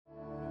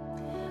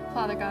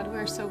Father God,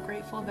 we're so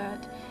grateful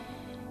that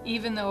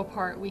even though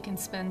apart, we can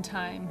spend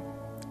time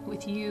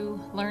with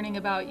you, learning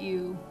about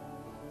you,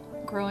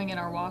 growing in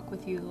our walk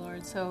with you,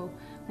 Lord. So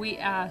we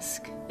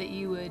ask that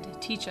you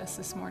would teach us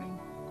this morning,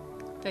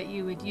 that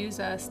you would use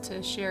us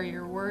to share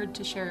your word,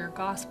 to share your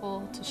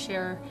gospel, to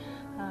share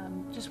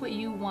just what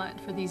you want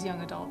for these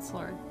young adults,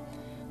 Lord.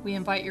 We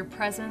invite your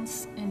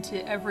presence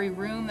into every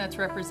room that's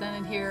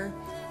represented here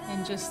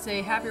and just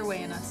say, have your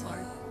way in us,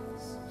 Lord.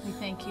 We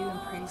thank you and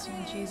praise you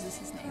in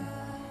Jesus' name.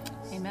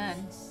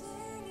 Amen.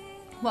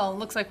 Well, it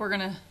looks like we're going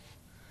to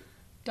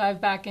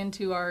dive back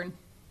into our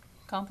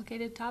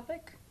complicated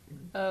topic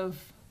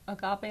of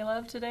agape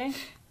love today.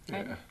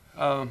 Right?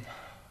 Yeah.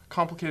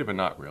 Complicated, but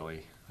not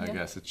really, I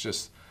guess. It's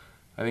just,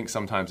 I think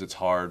sometimes it's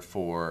hard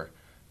for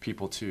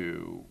people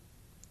to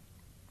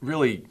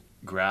really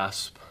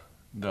grasp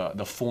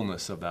the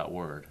fullness of that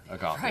word,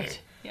 agape.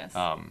 Right, yes.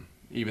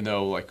 Even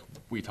though, like,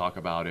 we talk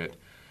about it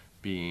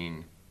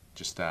being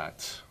just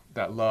that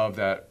love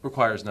that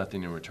requires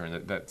nothing in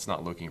return, that's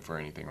not looking for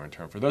anything in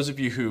return. For those of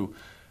you who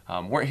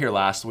weren't here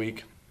last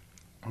week,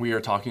 we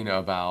are talking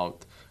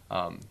about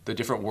the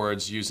different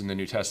words used in the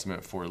New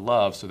Testament for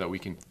love so that we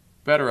can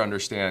better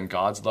understand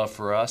God's love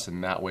for us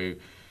and that way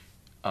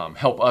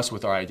help us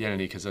with our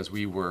identity. Because as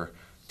we were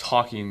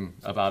talking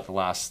about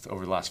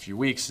over the last few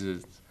weeks,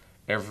 is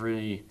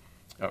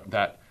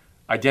that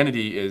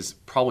identity is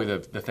probably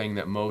the thing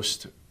that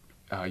most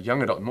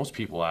most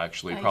people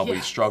actually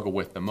probably struggle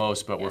with the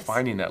most, but we're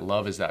finding that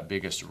love is that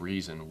biggest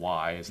reason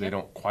why, is they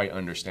don't quite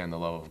understand the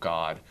love of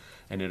God,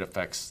 and it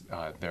affects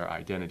their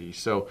identity.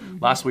 So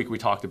last week we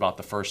talked about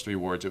the first three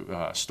words,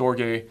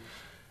 storge,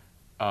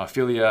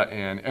 philia,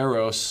 and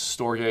eros.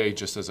 Storge,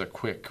 just as a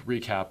quick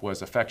recap,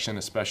 was affection,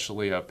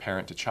 especially a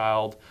parent to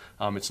child.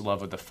 It's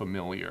love of the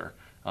familiar.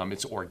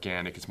 It's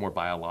organic. It's more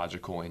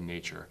biological in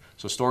nature.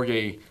 So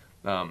storge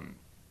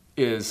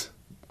is,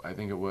 I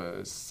think it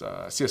was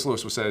C.S.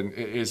 Lewis was saying,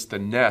 is the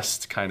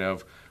nest kind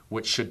of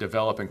which should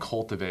develop and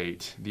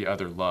cultivate the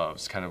other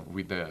loves. Kind of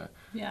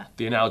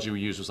the analogy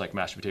we used was like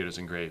mashed potatoes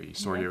and gravy.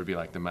 Storge would be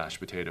like the mashed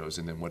potatoes,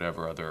 and then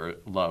whatever other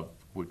love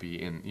would be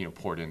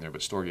poured in there.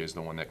 But storge is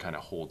the one that kind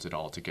of holds it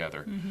all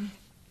together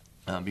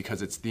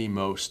because it's the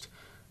most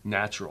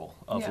natural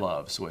of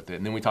loves with it.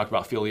 And then we talked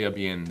about philia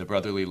being the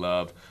brotherly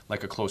love,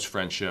 like a close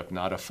friendship,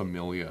 not a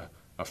familiar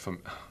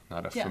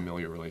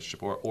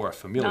relationship or a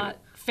familial. Not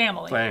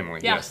family.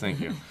 Family, yes, thank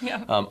you.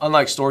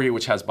 Unlike storge,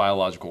 which has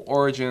biological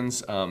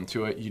origins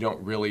to it, you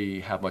don't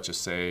really have much to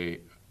say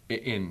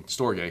in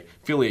storge.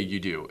 Philia, you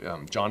do.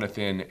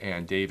 Jonathan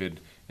and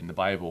David in the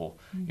Bible,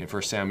 in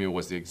 1 Samuel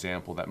was the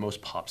example that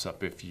most pops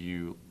up if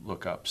you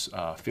look up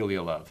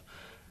philia love.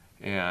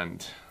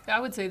 And I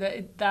would say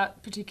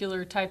that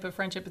particular type of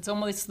friendship, it's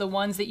almost the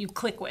ones that you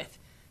click with.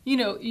 You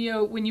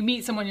know, when you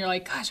meet someone, you're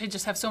like, gosh, I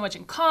just have so much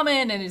in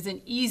common, and it's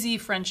an easy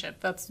friendship.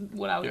 That's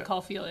what I would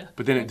call philia.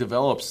 But then it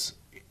develops,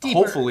 deeper.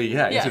 Hopefully,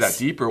 into that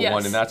deeper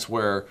one, and that's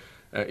where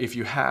if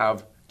you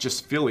have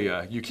just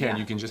philia, you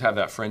can just have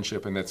that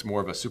friendship, and that's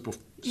more of a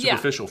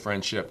superficial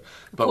friendship.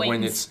 But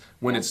when it's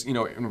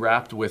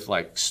wrapped with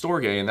like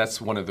storge, and that's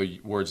one of the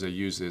words they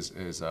use is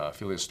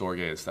philia storge.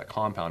 It's that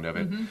compound of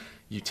it.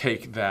 You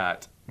take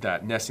that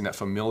nesting, that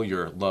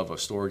familiar love of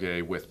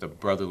storge with the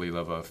brotherly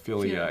love of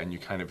philia, and you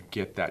kind of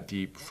get that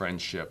deep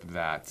friendship,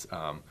 that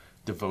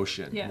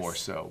devotion more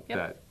so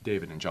that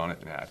David and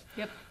Jonathan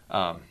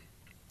had.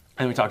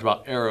 And we talked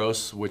about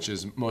eros, which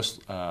is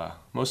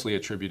mostly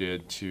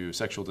attributed to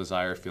sexual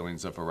desire,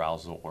 feelings of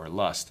arousal or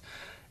lust.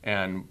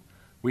 And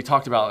we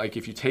talked about, like,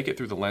 if you take it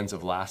through the lens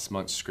of last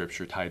month's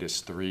scripture,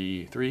 Titus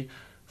 3:3,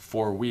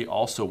 for we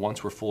also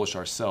once were foolish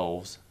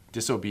ourselves,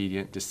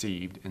 disobedient,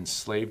 deceived,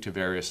 enslaved to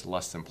various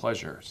lusts and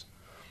pleasures.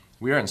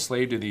 We are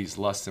enslaved to these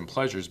lusts and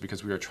pleasures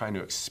because we are trying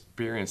to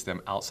experience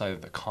them outside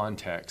of the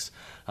context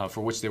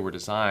for which they were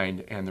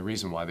designed and the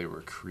reason why they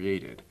were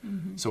created.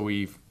 So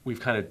we've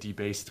kind of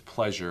debased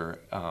pleasure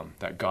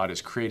that God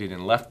has created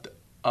and left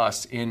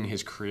us in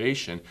His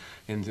creation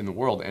and in the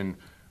world. And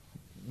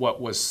what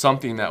was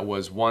something that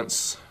was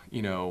once,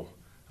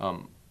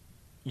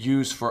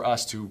 used for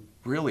us to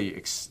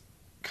really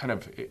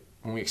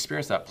when we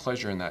experience that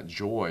pleasure and that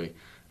joy,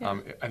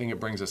 I think it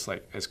brings us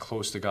like as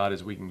close to God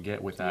as we can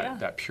get with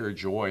that pure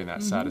joy and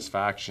that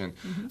satisfaction,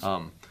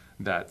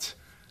 that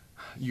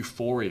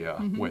euphoria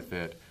with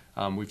it.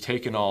 We've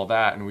taken all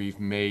that and we've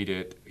made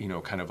it,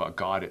 kind of a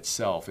God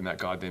itself, and that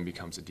God then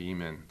becomes a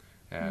demon,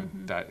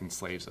 and that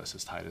enslaves us,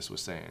 as Titus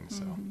was saying.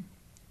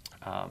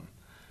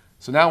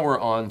 So now we're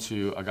on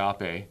to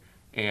agape,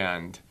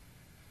 and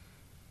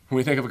when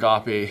we think of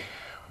agape,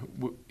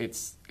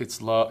 it's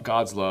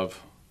God's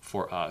love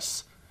for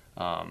us.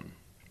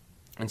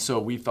 And so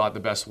we thought the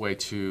best way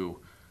to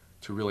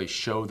really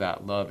show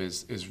that love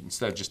is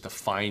instead of just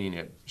defining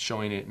it,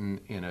 showing it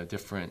in a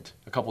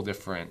couple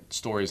different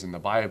stories in the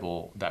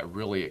Bible that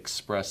really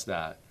express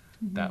that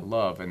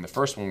love. And the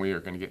first one we are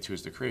going to get to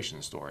is the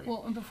creation story.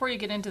 Well, and before you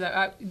get into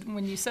that,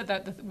 when you said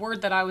that, the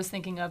word that I was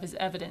thinking of is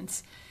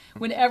evidence.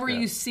 Whenever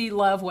you see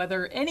love,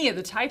 whether any of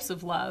the types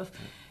of love,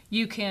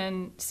 you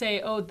can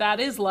say, oh, that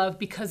is love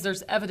because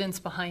there's evidence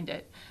behind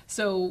it.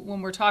 So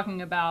when we're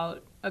talking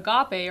about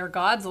agape or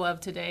God's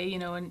love today,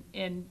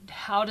 and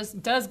how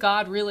does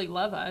God really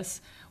love us?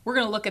 We're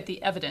going to look at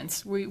the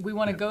evidence. We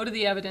want to go to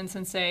the evidence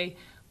and say,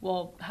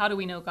 well, how do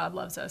we know God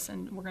loves us?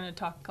 And we're going to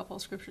talk a couple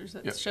of scriptures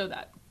that show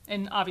that.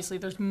 And obviously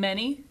there's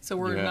many, so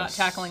we're not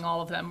tackling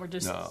all of them. We're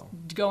just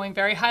going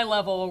very high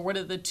level. What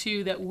are the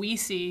two that we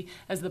see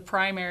as the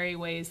primary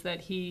ways that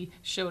he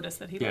showed us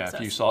that he loves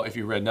us? If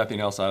you read nothing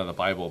else out of the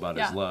Bible about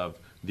his love,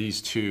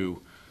 these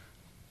two,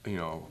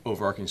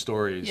 overarching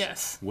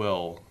stories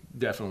will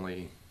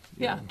definitely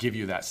give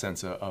you that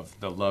sense of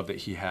the love that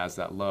he has,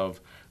 that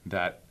love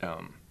that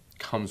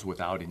comes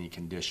without any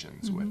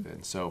conditions with it.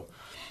 And so,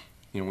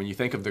 when you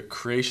think of the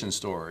creation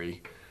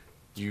story,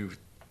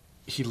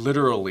 he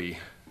literally,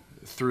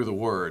 through the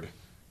word,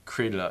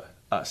 created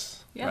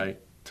us, right?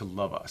 To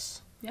love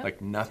us,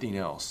 like nothing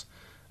else.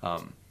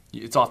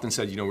 It's often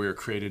said, we were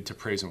created to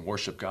praise and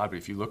worship God, but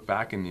if you look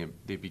back in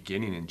the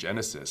beginning in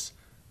Genesis,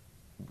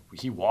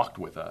 he walked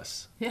with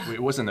us.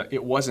 It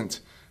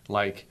wasn't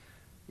like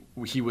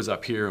he was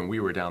up here and we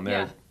were down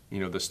there.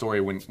 The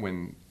story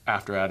when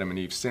after Adam and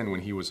Eve sinned,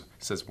 when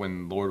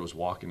when the Lord was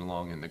walking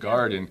along in the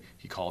garden,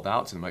 he called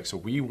out to them. Like, so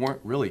we weren't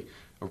really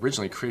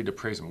originally created to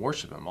praise and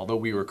worship him, although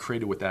we were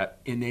created with that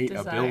innate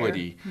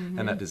ability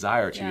and that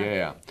desire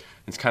to.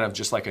 It's kind of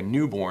just like a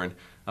newborn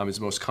is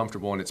most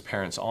comfortable in its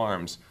parents'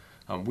 arms.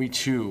 We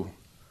too,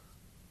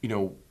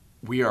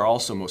 we are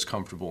also most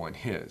comfortable in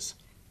his.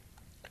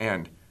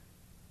 And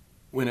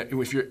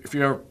if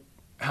you ever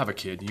have a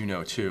kid,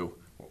 too,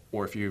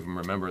 or if you even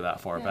remember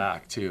that far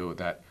back too,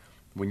 that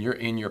when you're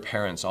in your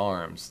parents'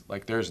 arms,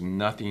 like there's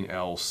nothing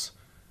else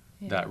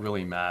that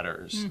really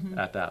matters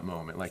at that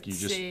moment. Like you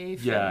just,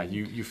 safe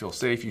you feel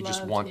safe. You loved,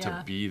 just want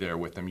to be there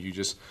with them. You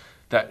just,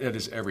 that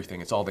is everything.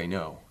 It's all they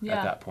know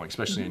at that point,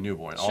 especially a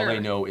newborn. All they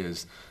know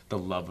is the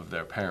love of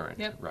their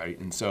parent, right?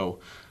 And so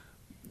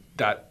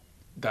that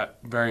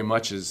very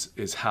much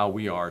is how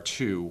we are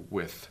too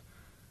with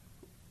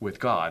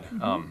God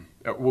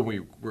when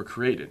we were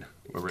created.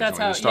 That's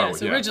how,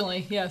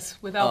 originally,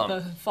 without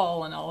the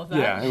fall and all of that.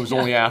 Yeah, it was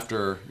only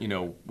after,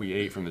 we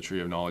ate from the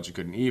tree of knowledge of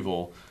good and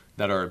evil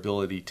that our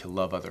ability to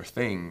love other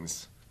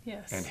things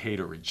and hate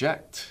or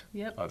reject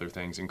other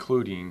things,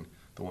 including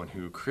the one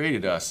who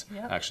created us,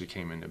 actually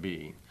came into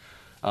being.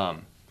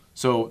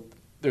 So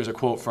there's a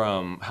quote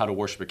from How to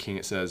Worship a King.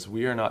 It says,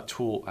 we are not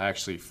I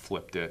actually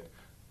flipped it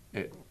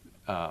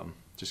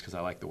just because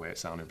I like the way it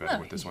sounded better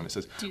with this one. It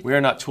says, we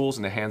are not tools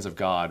in the hands of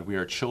God. We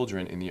are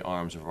children in the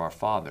arms of our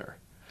Father,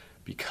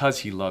 because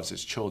he loves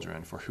his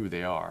children for who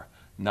they are,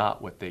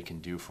 not what they can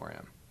do for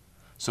him.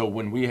 So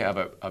when we have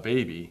a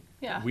baby,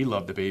 we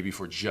love the baby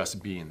for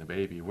just being the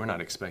baby. We're not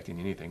expecting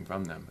anything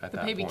from them at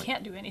that point. The baby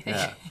can't do anything.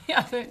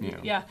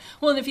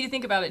 Well, and if you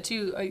think about it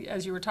too,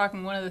 as you were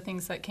talking, one of the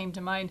things that came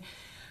to mind,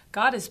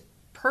 God is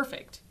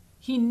perfect.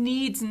 He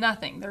needs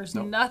nothing. There's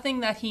nothing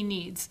that he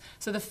needs.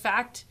 So the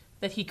fact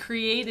that he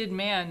created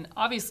man,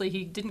 obviously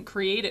he didn't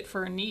create it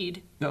for a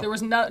need. There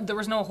was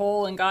no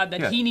hole in God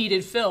that he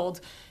needed filled.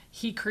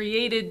 He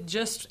created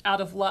just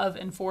out of love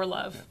and for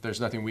love.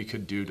 There's nothing we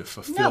could do to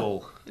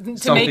fulfill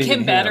to make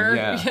him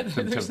better.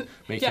 To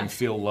make him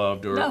feel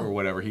loved or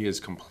whatever. He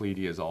is complete.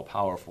 He is all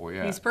powerful.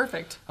 He's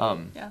perfect.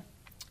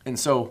 And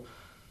so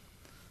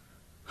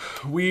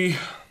we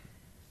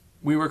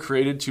were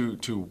created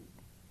to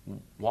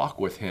walk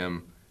with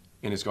him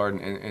in his garden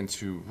and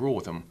to rule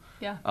with him.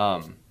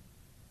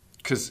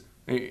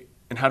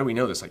 And how do we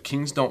know this? Like,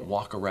 kings don't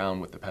walk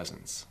around with the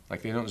peasants.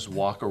 Like, they don't just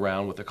walk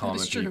around with the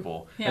common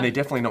people. And they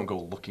definitely don't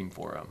go looking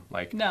for them.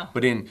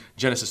 But in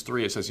Genesis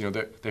 3, it says,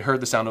 they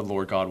heard the sound of the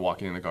Lord God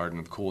walking in the garden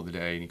in the cool of the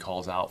day, and he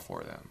calls out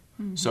for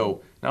them.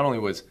 So not only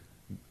was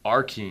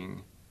our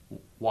king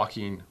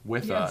walking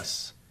with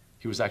us,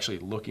 he was actually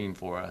looking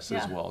for us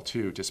as well,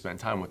 too, to spend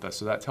time with us.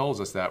 So that tells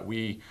us that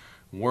we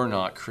were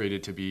not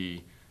created to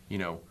be,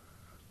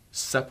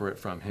 separate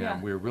from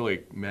him. We're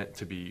really meant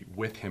to be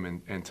with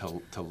him and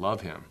to love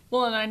him.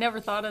 Well, and I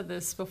never thought of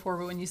this before,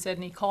 but when you said,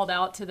 and he called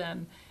out to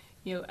them,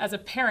 as a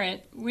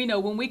parent, we know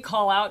when we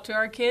call out to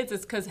our kids,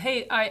 it's because,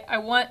 hey, I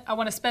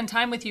want to spend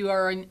time with you,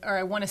 or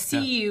I want to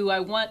see you,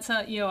 I want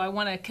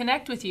to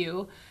connect with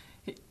you.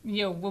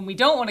 When we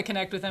don't want to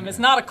connect with them, it's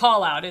not a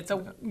call out, it's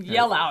a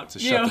yell out. It's a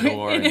shut the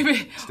door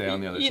and stay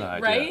on the other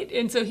side. Right?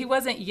 And so he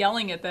wasn't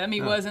yelling at them.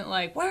 He wasn't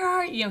like, where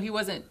are you? He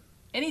wasn't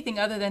anything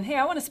other than, hey,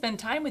 I want to spend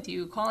time with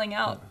you, calling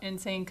out and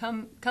saying,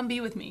 come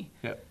be with me.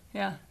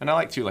 Yeah. And I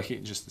like, too,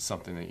 just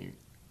something that you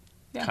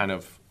kind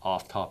of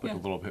off topic a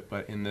little bit,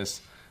 but in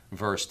this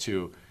verse,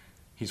 too,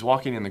 he's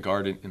walking in the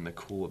garden in the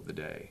cool of the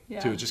day,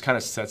 too. It just kind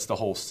of sets the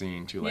whole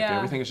scene, too.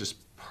 Everything is just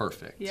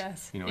perfect.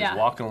 Yes. He's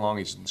walking along,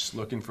 he's just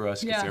looking for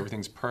us, because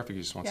everything's perfect.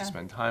 He just wants to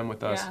spend time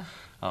with us.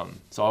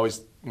 So always,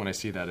 when I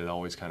see that, it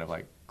always kind of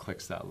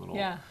clicks that little,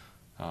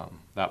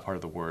 that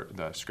part of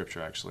the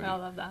scripture, actually. I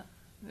love that.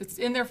 It's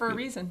in there for a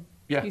reason.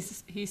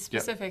 He's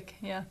specific.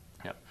 Yeah.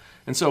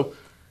 And so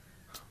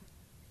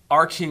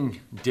our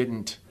king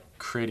didn't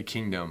create a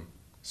kingdom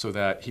so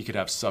that he could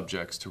have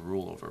subjects to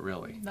rule over,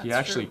 really. That's he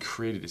actually true.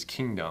 created his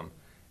kingdom,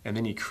 and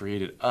then he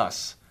created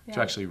us to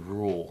actually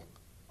rule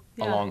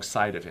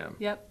alongside of him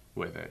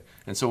with it.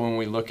 And so when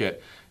we look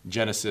at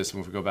Genesis,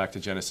 and if we go back to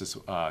Genesis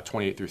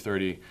 28 through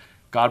 30,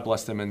 God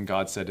blessed them, and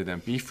God said to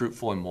them, "Be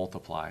fruitful and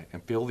multiply,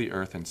 and fill the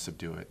earth and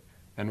subdue it,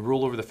 and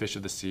rule over the fish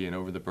of the sea, and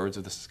over the birds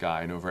of the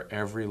sky, and over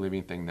every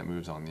living thing that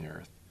moves on the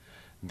earth."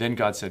 Then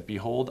God said,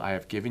 "Behold, I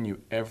have given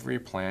you every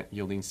plant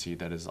yielding seed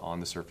that is on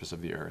the surface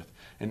of the earth,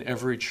 and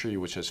every tree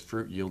which has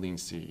fruit yielding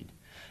seed.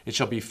 It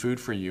shall be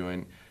food for you,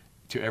 and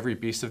to every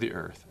beast of the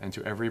earth, and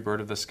to every bird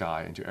of the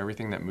sky, and to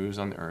everything that moves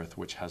on the earth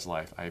which has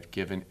life, I have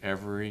given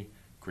every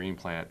green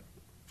plant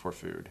for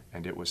food."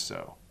 And it was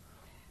so.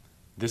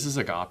 This is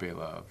agape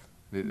love,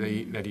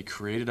 that he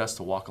created us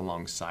to walk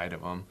alongside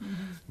of him,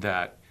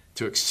 that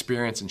to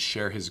experience and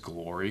share his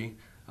glory.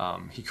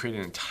 He created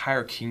an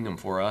entire kingdom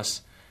for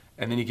us,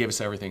 and then he gave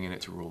us everything in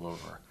it to rule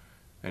over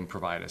and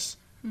provide us.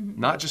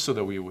 Not just so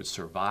that we would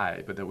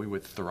survive, but that we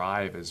would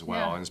thrive as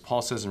well. Yeah. And as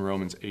Paul says in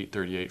Romans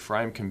 8:38, "For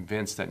I am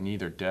convinced that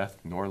neither death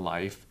nor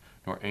life,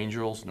 nor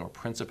angels, nor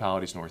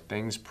principalities, nor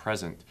things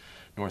present,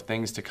 nor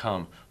things to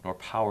come, nor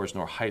powers,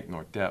 nor height,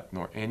 nor depth,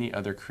 nor any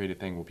other created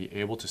thing will be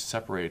able to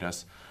separate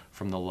us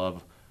from the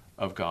love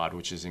of God,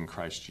 which is in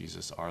Christ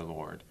Jesus our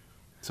Lord."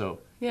 So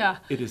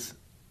it's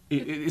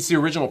the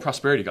original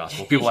prosperity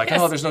gospel. People are like,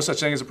 "Oh, there's no such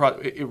thing as a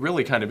It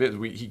really kind of is.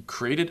 He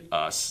created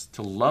us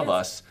to love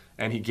us,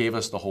 and he gave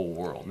us the whole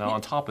world. Now,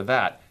 on top of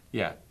that,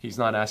 he's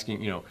not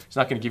asking, he's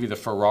not going to give you the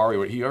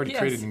Ferrari. He already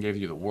created and gave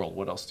you the world.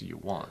 What else do you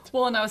want?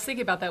 Well, and I was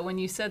thinking about that when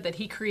you said that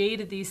he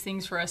created these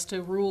things for us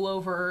to rule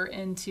over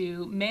and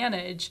to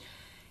manage.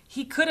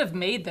 He could have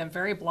made them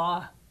very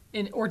blah,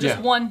 or just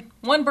one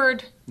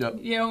bird,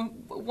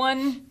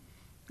 one,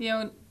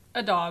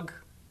 a dog,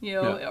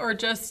 or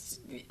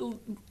just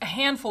a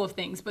handful of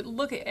things. But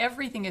look,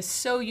 everything is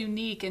so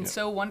unique and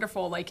so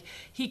wonderful. Like,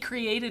 he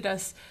created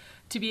us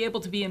to be able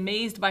to be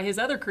amazed by his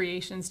other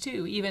creations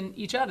too, even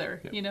each other.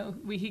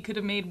 He could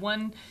have made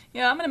one,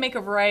 I'm going to make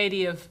a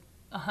variety of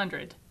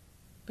 100,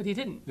 but he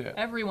didn't.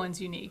 Everyone's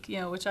unique,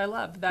 which I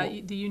love.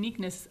 That the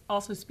uniqueness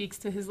also speaks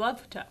to his love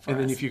for us. And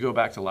then if you go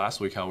back to last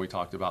week, how we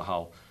talked about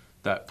how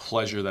that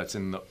pleasure that's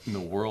in the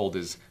world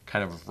is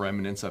kind of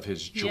remnants of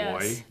his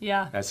joy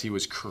as he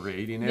was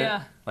creating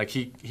it. Like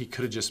he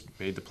could have just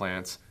made the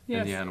plants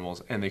and the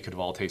animals, and they could have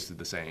all tasted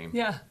the same.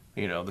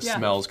 The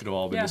smells could have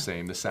all been the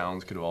same. The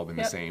sounds could have all been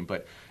the same.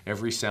 But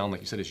every sound,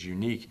 like you said, is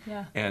unique.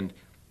 And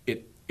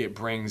it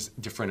brings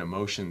different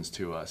emotions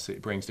to us.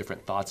 It brings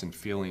different thoughts and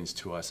feelings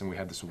to us. And we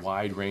have this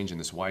wide range and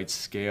this wide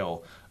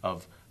scale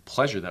of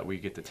pleasure that we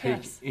get to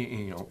take,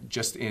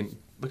 just in,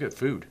 look at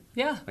food.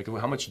 Like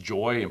how much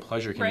joy and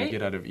pleasure can you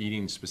get out of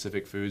eating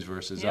specific foods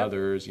versus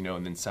others,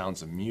 and then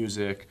sounds of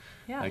music.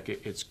 Like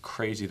it's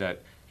crazy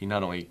that he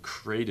not only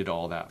created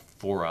all that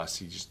for us,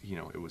 he just,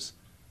 it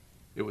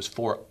was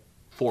for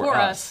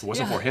us. It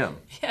wasn't for him.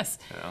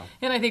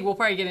 And I think we'll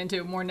probably get into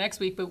it more next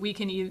week, but we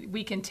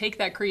can take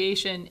that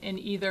creation and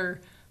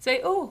either say,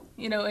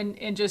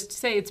 and just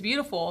say it's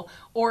beautiful,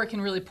 or it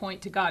can really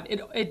point to God.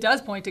 It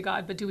does point to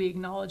God, but do we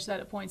acknowledge that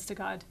it points to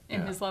God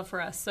and his love for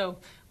us? So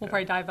we'll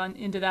probably dive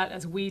into that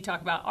as we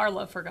talk about our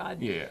love for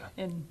God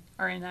and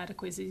our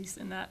inadequacies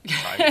in that.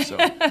 Right. So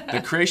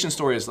the creation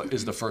story is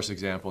the first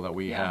example that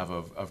we have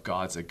of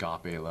God's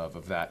agape love,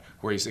 of that,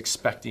 where he's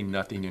expecting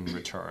nothing in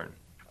return.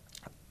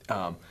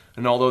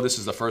 And although this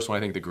is the first one, I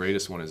think the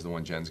greatest one is the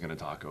one Jen's going to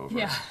talk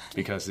over,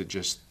 because it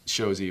just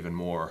shows even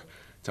more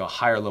to a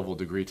higher level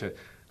degree to,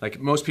 like,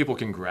 most people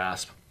can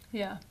grasp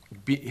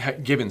being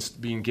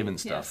given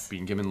stuff,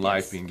 being given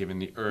life, being given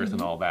the earth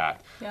and all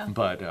that.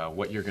 But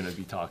what you're going to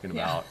be talking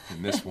about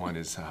in this one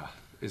is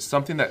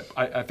something that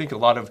I think a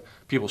lot of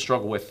people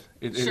struggle with.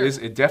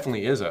 It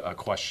definitely is a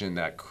question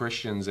that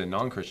Christians and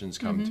non-Christians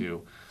come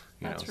to.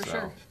 That's for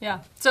sure.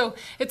 So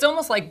it's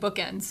almost like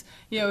bookends.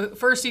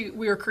 First we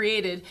were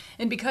created,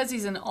 and because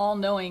he's an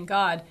all-knowing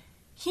God,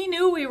 he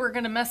knew we were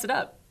going to mess it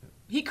up.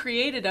 He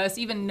created us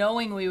even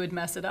knowing we would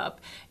mess it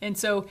up. And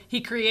so he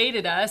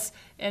created us,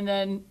 and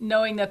then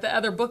knowing that the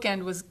other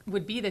bookend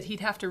would be that he'd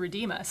have to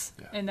redeem us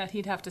and that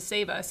he'd have to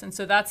save us. And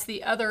so that's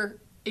the other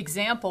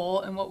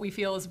example, and what we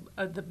feel is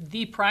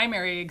the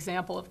primary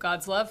example of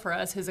God's love for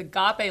us, his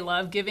agape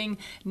love, giving,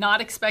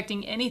 not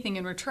expecting anything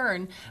in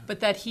return,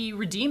 but that he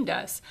redeemed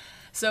us.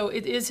 So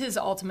it is his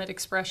ultimate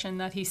expression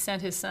that he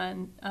sent his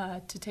son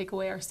to take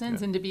away our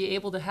sins and to be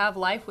able to have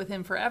life with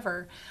him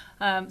forever.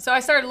 So I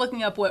started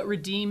looking up what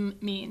redeem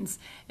means.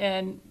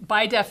 And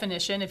by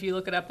definition, if you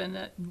look it up in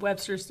the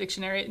Webster's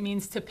dictionary, it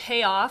means to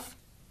pay off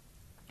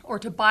or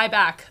to buy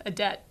back a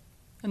debt.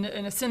 And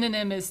a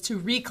synonym is to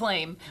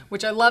reclaim,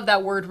 which I love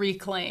that word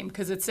reclaim,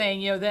 because it's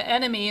saying, the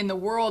enemy in the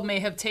world may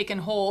have taken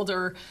hold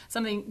or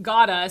something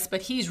got us,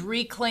 but he's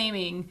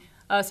reclaiming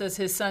us as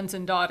his sons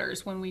and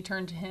daughters when we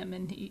turn to him,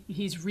 and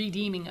he's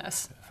redeeming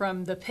us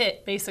from the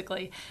pit,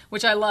 basically,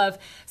 which I love.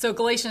 So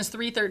Galatians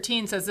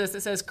 3:13 says this.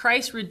 It says,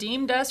 Christ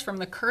redeemed us from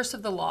the curse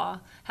of the law,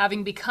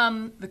 having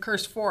become the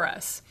curse for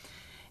us.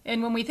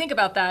 And when we think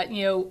about that,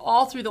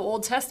 all through the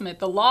Old Testament,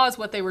 the law is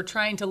what they were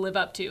trying to live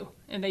up to,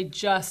 and they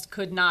just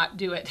could not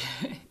do it.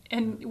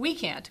 And we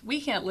can't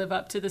live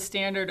up to the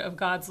standard of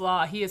God's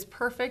law. He is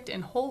perfect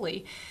and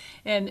holy.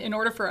 And in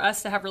order for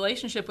us to have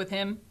relationship with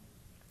him,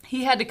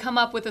 he had to come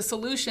up with a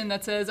solution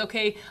that says,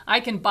 okay, I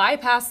can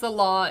bypass the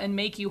law and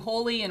make you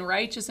holy and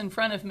righteous in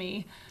front of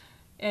me.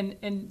 And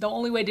the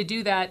only way to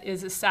do that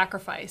is a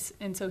sacrifice.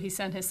 And so he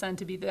sent his son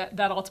to be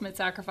that ultimate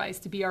sacrifice,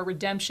 to be our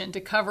redemption,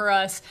 to cover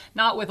us,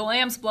 not with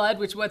lamb's blood,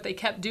 which is what they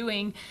kept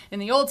doing in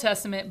the Old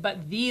Testament,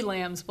 but the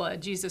lamb's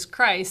blood, Jesus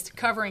Christ,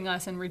 covering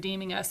us and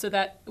redeeming us. So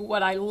that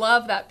what I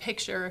love that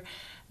picture,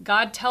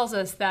 God tells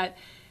us that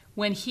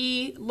when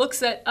he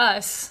looks at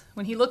us,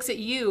 when he looks at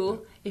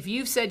you, if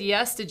you've said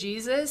yes to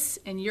Jesus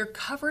and you're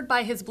covered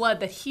by his blood,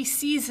 that he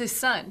sees his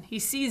son. He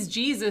sees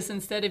Jesus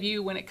instead of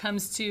you when it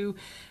comes to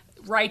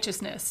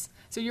righteousness.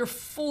 So you're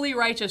fully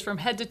righteous from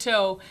head to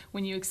toe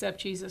when you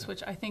accept Jesus,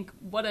 which I think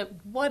what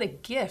a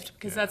gift,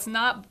 because that's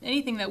not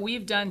anything that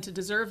we've done to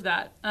deserve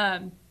that.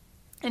 And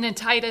in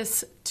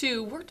Titus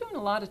 2, we're doing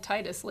a lot of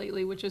Titus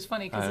lately, which is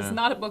funny because it's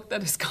not a book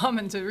that is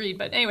common to read.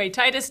 But anyway,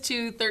 Titus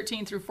 2,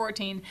 13 through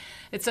 14,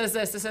 it says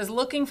this. It says,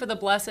 looking for the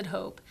blessed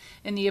hope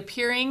in the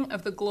appearing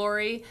of the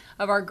glory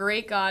of our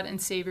great God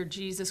and Savior,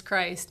 Jesus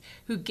Christ,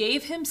 who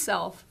gave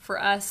himself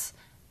for us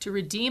to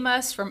redeem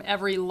us from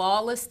every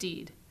lawless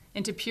deed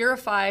and to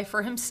purify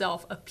for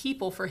himself a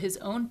people for his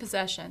own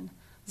possession,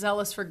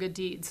 zealous for good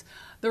deeds.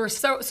 There were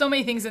so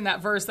many things in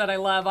that verse that I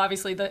love.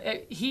 Obviously,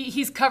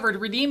 he's covered,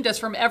 redeemed us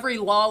from every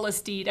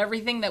lawless deed,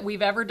 everything that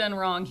we've ever done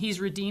wrong. He's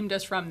redeemed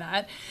us from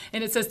that.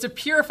 And it says to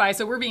purify.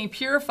 So we're being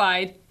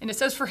purified. And it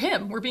says for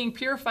him. We're being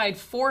purified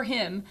for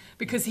him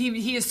because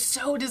he is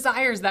so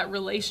desires that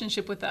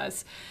relationship with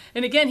us.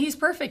 And again, he's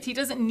perfect. He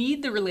doesn't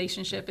need the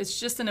relationship. It's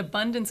just an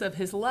abundance of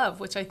his love,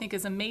 which I think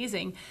is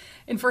amazing.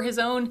 And for his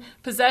own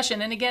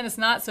possession. And again, it's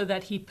not so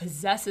that he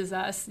possesses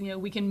us.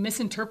 We can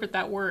misinterpret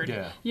that word.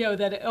 Yeah.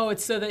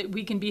 It's so that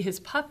we can be his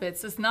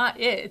puppets. That's not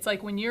it. It's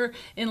like when you're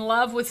in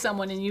love with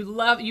someone and you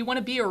want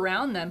to be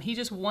around them. He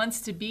just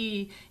wants to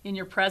be in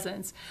your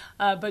presence.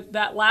 But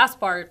that last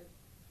part,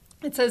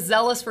 it says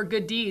zealous for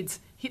good deeds.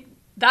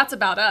 That's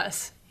about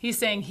us. He's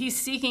saying he's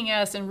seeking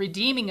us and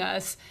redeeming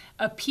us,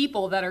 a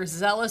people that are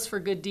zealous for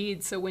good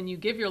deeds. So when you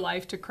give your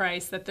life to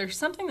Christ, that there's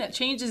something that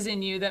changes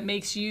in you that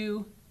makes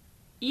you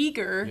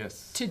eager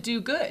to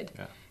do good.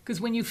 Because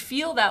when you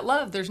feel that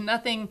love, there's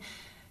nothing,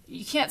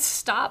 you can't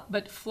stop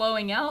but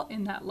flowing out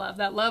in that love.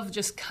 That love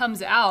just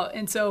comes out.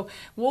 And so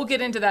we'll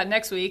get into that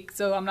next week.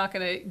 So I'm not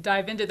going to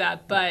dive into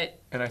that, but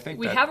and I think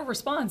we have a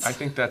response. I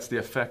think that's the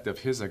effect of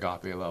his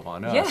agape love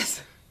on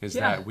us. Is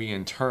that we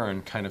in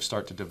turn kind of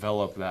start to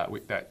develop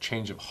that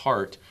change of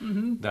heart,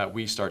 that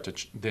we start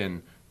to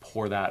then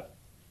pour that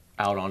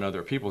out on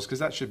other people's, because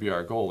that should be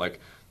our goal. Like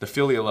the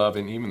philia love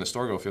and even the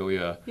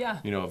storgophilia,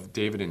 of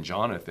David and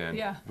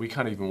Jonathan, we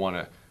kind of even want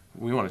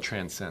to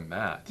transcend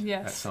that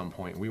at some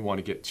point. We want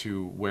to get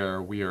to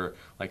where we are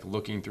like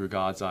looking through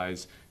God's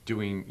eyes,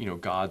 doing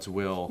God's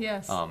will,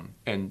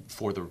 and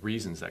for the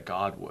reasons that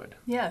God would,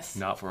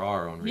 not for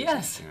our own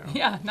reasons.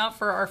 Not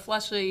for our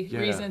fleshly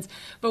reasons.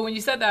 But when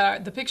you said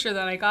that, the picture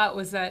that I got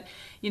was that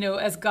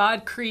as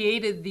God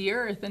created the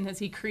earth and as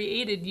he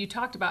created, you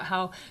talked about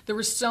how there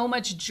was so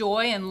much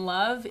joy and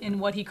love in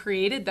what he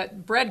created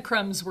that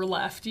breadcrumbs were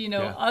left.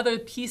 Other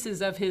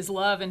pieces of his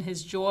love and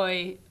his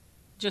joy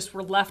just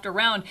were left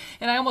around.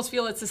 And I almost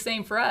feel it's the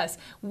same for us.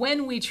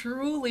 When we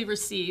truly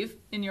receive,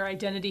 and your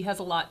identity has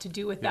a lot to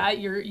do with that,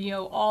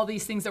 all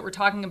these things that we're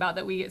talking about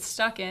that we get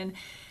stuck in,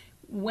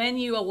 when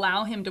you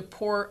allow him to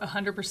pour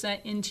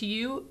 100% into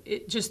you,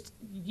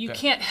 you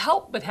can't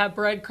help but have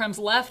breadcrumbs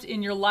left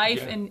in your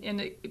life and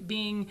it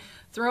being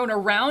thrown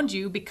around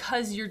you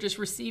because you're just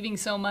receiving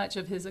so much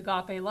of his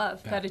agape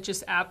love that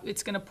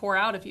it's going to pour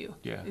out of you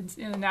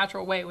in a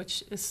natural way,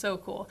 which is so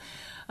cool.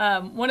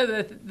 One of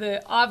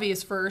the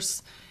obvious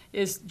verse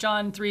is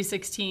John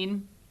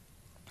 3:16.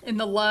 And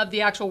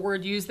the actual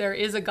word used there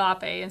is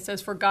agape. And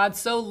says, for God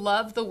so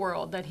loved the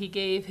world that he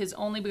gave his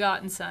only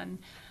begotten son,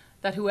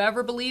 that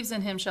whoever believes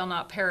in him shall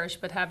not perish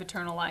but have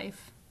eternal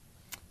life.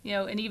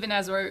 And even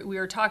as we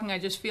were talking, I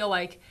just feel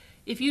like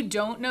if you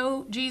don't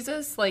know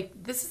Jesus,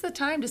 like this is the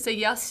time to say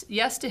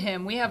yes to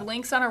him. We have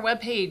links on our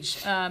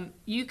webpage.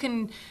 You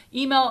can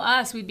email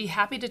us. We'd be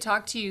happy to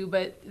talk to you,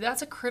 but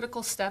that's a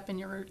critical step in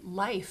your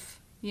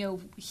life.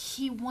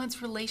 He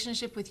wants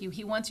relationship with you.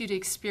 He wants you to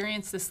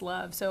experience this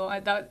love. So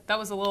that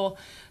was a little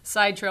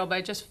side trail, but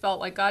I just felt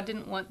like God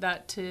didn't want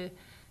that to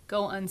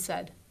go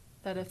unsaid.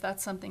 That if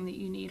that's something that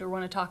you need or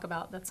want to talk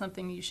about, that's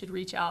something you should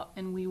reach out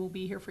and we will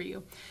be here for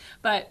you.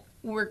 But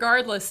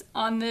regardless,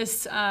 on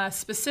this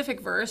specific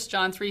verse,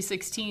 John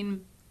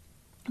 3:16,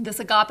 this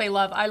agape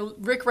love,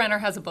 Rick Renner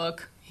has a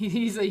book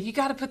He's like, you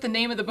got to put the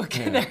name of the book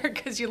in there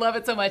because you love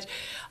it so much.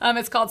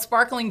 It's called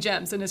Sparkling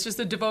Gems, and it's just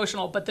a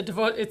devotional, but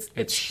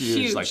it's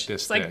huge. Like this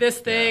it's like this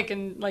thick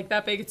and like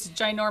that big. It's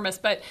ginormous,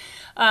 but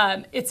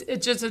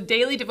it's just a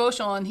daily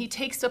devotional, and he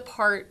takes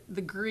apart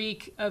the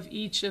Greek of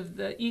each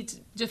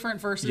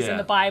different verses in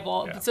the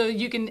Bible, so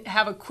you can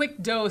have a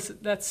quick dose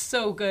that's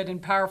so good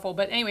and powerful.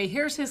 But anyway,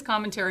 here's his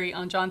commentary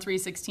on John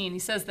 3:16. He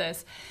says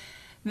this.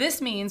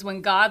 This means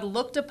when God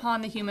looked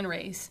upon the human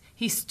race,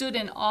 he stood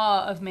in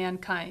awe of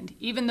mankind,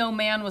 even though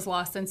man was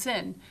lost in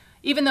sin.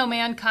 Even though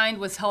mankind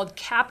was held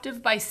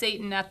captive by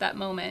Satan at that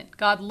moment,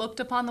 God looked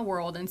upon the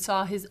world and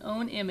saw his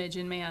own image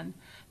in man.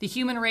 The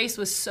human race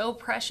was so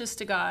precious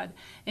to God,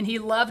 and he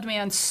loved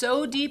man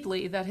so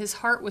deeply that his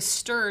heart was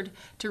stirred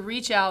to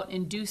reach out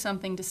and do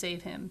something to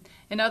save him.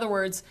 In other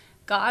words,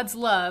 God's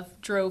love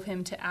drove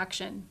him to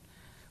action,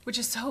 which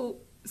is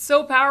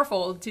so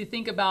powerful to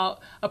think about.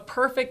 A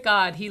perfect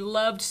God. He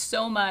loved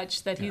so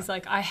much that he's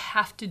like, I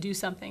have to do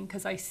something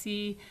because I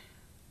see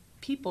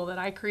people that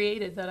I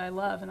created that I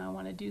love, and I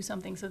want to do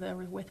something so they're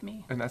with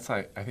me. And that's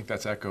I think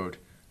that's echoed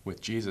with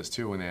Jesus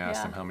too when they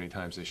asked him how many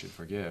times they should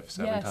forgive.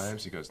 7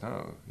 times? He goes,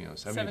 no,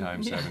 70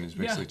 times 7 is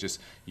basically just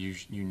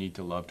you need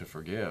to love to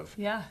forgive.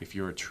 Yeah. If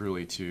you're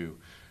truly to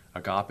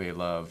agape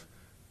love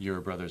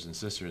your brothers and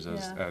sisters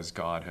as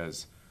God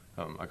has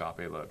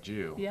agape loved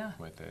you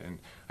with it. And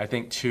I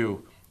think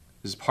too,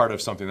 this is part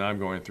of something that I'm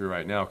going through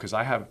right now, because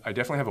I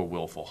definitely have a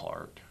willful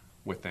heart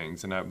with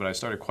things, but I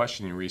started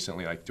questioning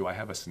recently, like, do I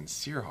have a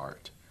sincere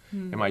heart?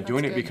 Am I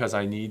doing it because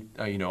I need,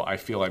 I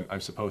feel I'm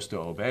supposed to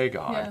obey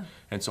God,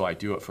 and so I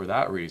do it for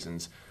that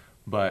reasons,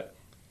 but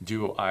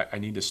I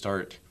need to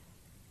start,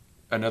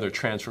 another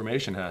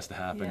transformation has to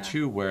happen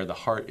too, where the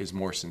heart is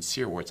more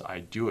sincere, where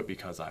I do it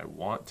because I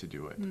want to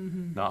do it,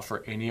 not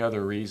for any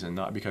other reason,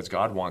 not because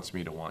God wants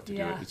me to want to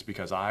do it. It's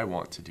because I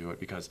want to do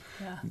it, because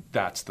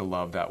that's the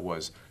love that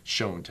was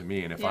shown to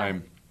me. And if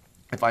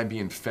I'm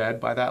being fed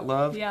by that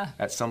love,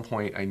 at some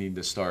point I need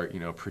to start,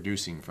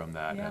 producing from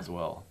that as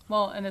well.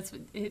 Well, and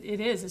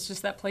it is. It's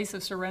just that place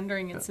of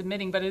surrendering and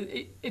submitting. But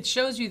it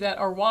shows you that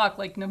our walk,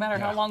 like no matter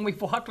how long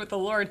we've walked with the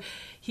Lord,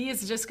 he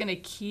is just going to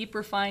keep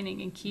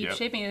refining and keep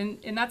shaping.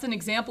 And that's an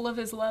example of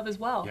his love as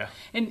well. Yeah.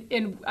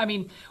 And I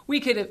mean,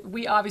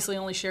 we obviously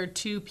only shared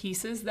 2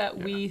 pieces that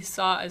we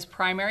saw as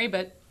primary,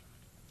 but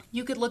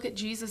you could look at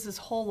Jesus'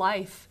 whole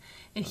life.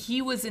 And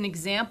he was an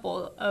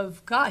example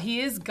of God. He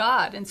is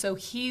God. And so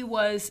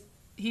he's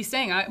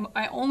saying,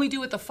 I only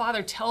do what the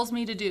Father tells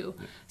me to do.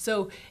 Yeah.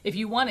 So if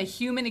you want a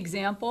human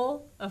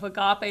example of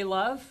agape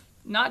love,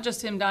 not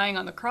just him dying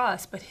on the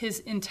cross, but his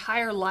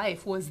entire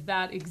life was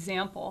that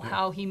example,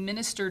 how he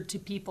ministered to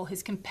people,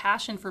 his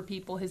compassion for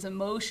people, his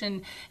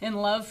emotion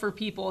and love for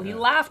people. He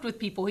laughed with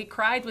people. He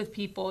cried with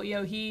people.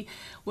 He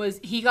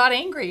got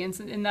angry,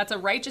 and that's a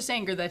righteous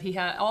anger that he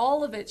had.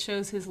 All of it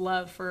shows his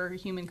love for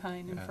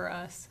humankind and for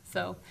us.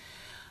 So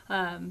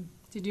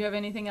did you have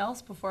anything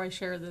else before I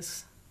share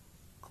this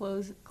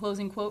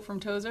closing quote from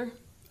Tozer?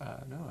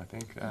 No, I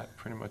think that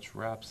pretty much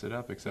wraps it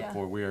up, except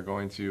for we are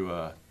going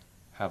to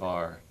have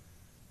our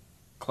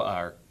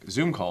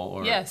Zoom call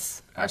or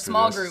our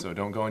small group. So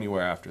don't go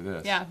anywhere after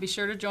this. Yeah, be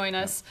sure to join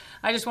us.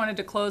 I just wanted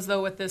to close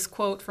though with this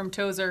quote from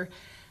Tozer.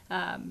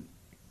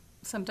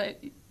 Sometimes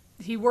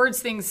he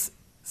words things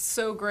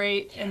so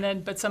great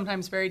but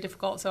sometimes very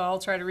difficult, so I'll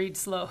try to read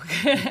slow.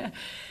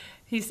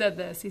 He said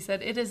this. He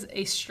said, "It is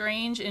a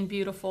strange and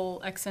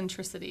beautiful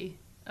eccentricity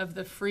of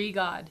the free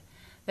God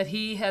that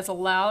he has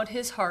allowed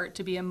his heart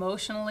to be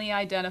emotionally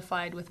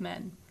identified with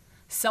men.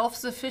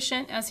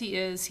 Self-sufficient as he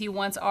is, he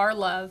wants our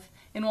love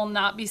and will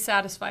not be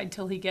satisfied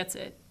till he gets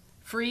it.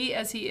 Free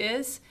as he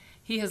is,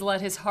 he has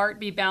let his heart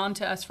be bound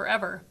to us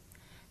forever.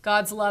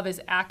 God's love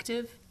is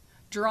active,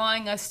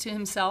 drawing us to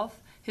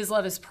himself. His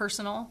love is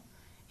personal.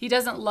 He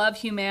doesn't love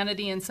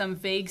humanity in some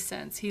vague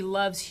sense. He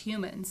loves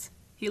humans.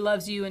 He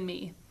loves you and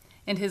me.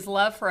 And his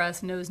love for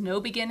us knows no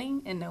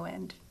beginning and no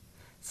end."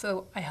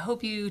 So I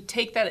hope you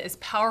take that as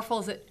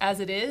powerful as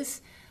it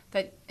is,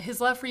 that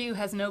his love for you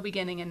has no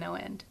beginning and no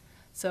end.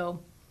 So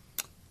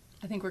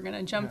I think we're going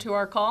to jump to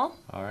our call.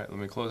 All right, let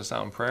me close this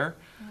out in prayer.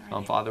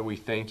 Right. Father, we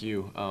thank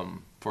you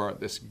for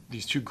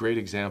these 2 great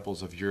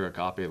examples of your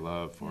agape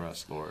love for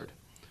us, Lord.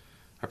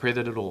 I pray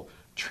that it'll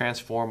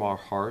transform our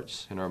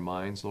hearts and our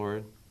minds,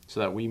 Lord, so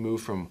that we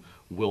move from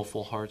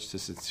willful hearts to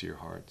sincere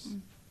hearts.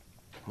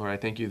 Lord, I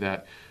thank you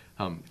that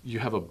you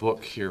have a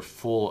book here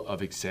full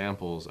of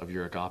examples of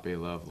your agape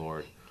love,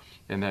 Lord,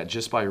 and that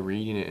just by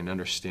reading it and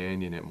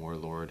understanding it more,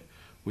 Lord,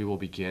 we will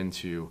begin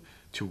to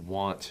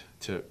want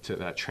to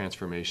that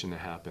transformation to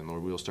happen,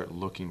 Lord. We will start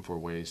looking for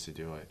ways to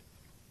do it.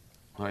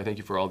 Lord, I thank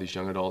you for all these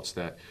young adults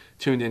that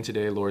tuned in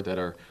today, Lord, that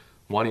are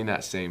wanting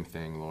that same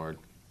thing, Lord,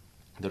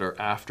 that are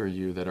after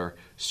you, that are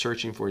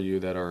searching for you,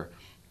 that are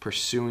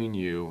pursuing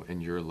you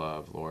and your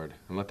love, Lord.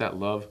 And let that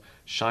love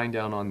shine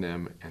down on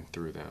them and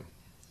through them.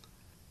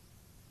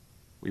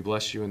 We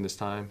bless you in this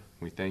time.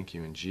 We thank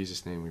you. In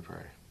Jesus' name we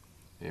pray.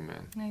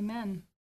 Amen. Amen.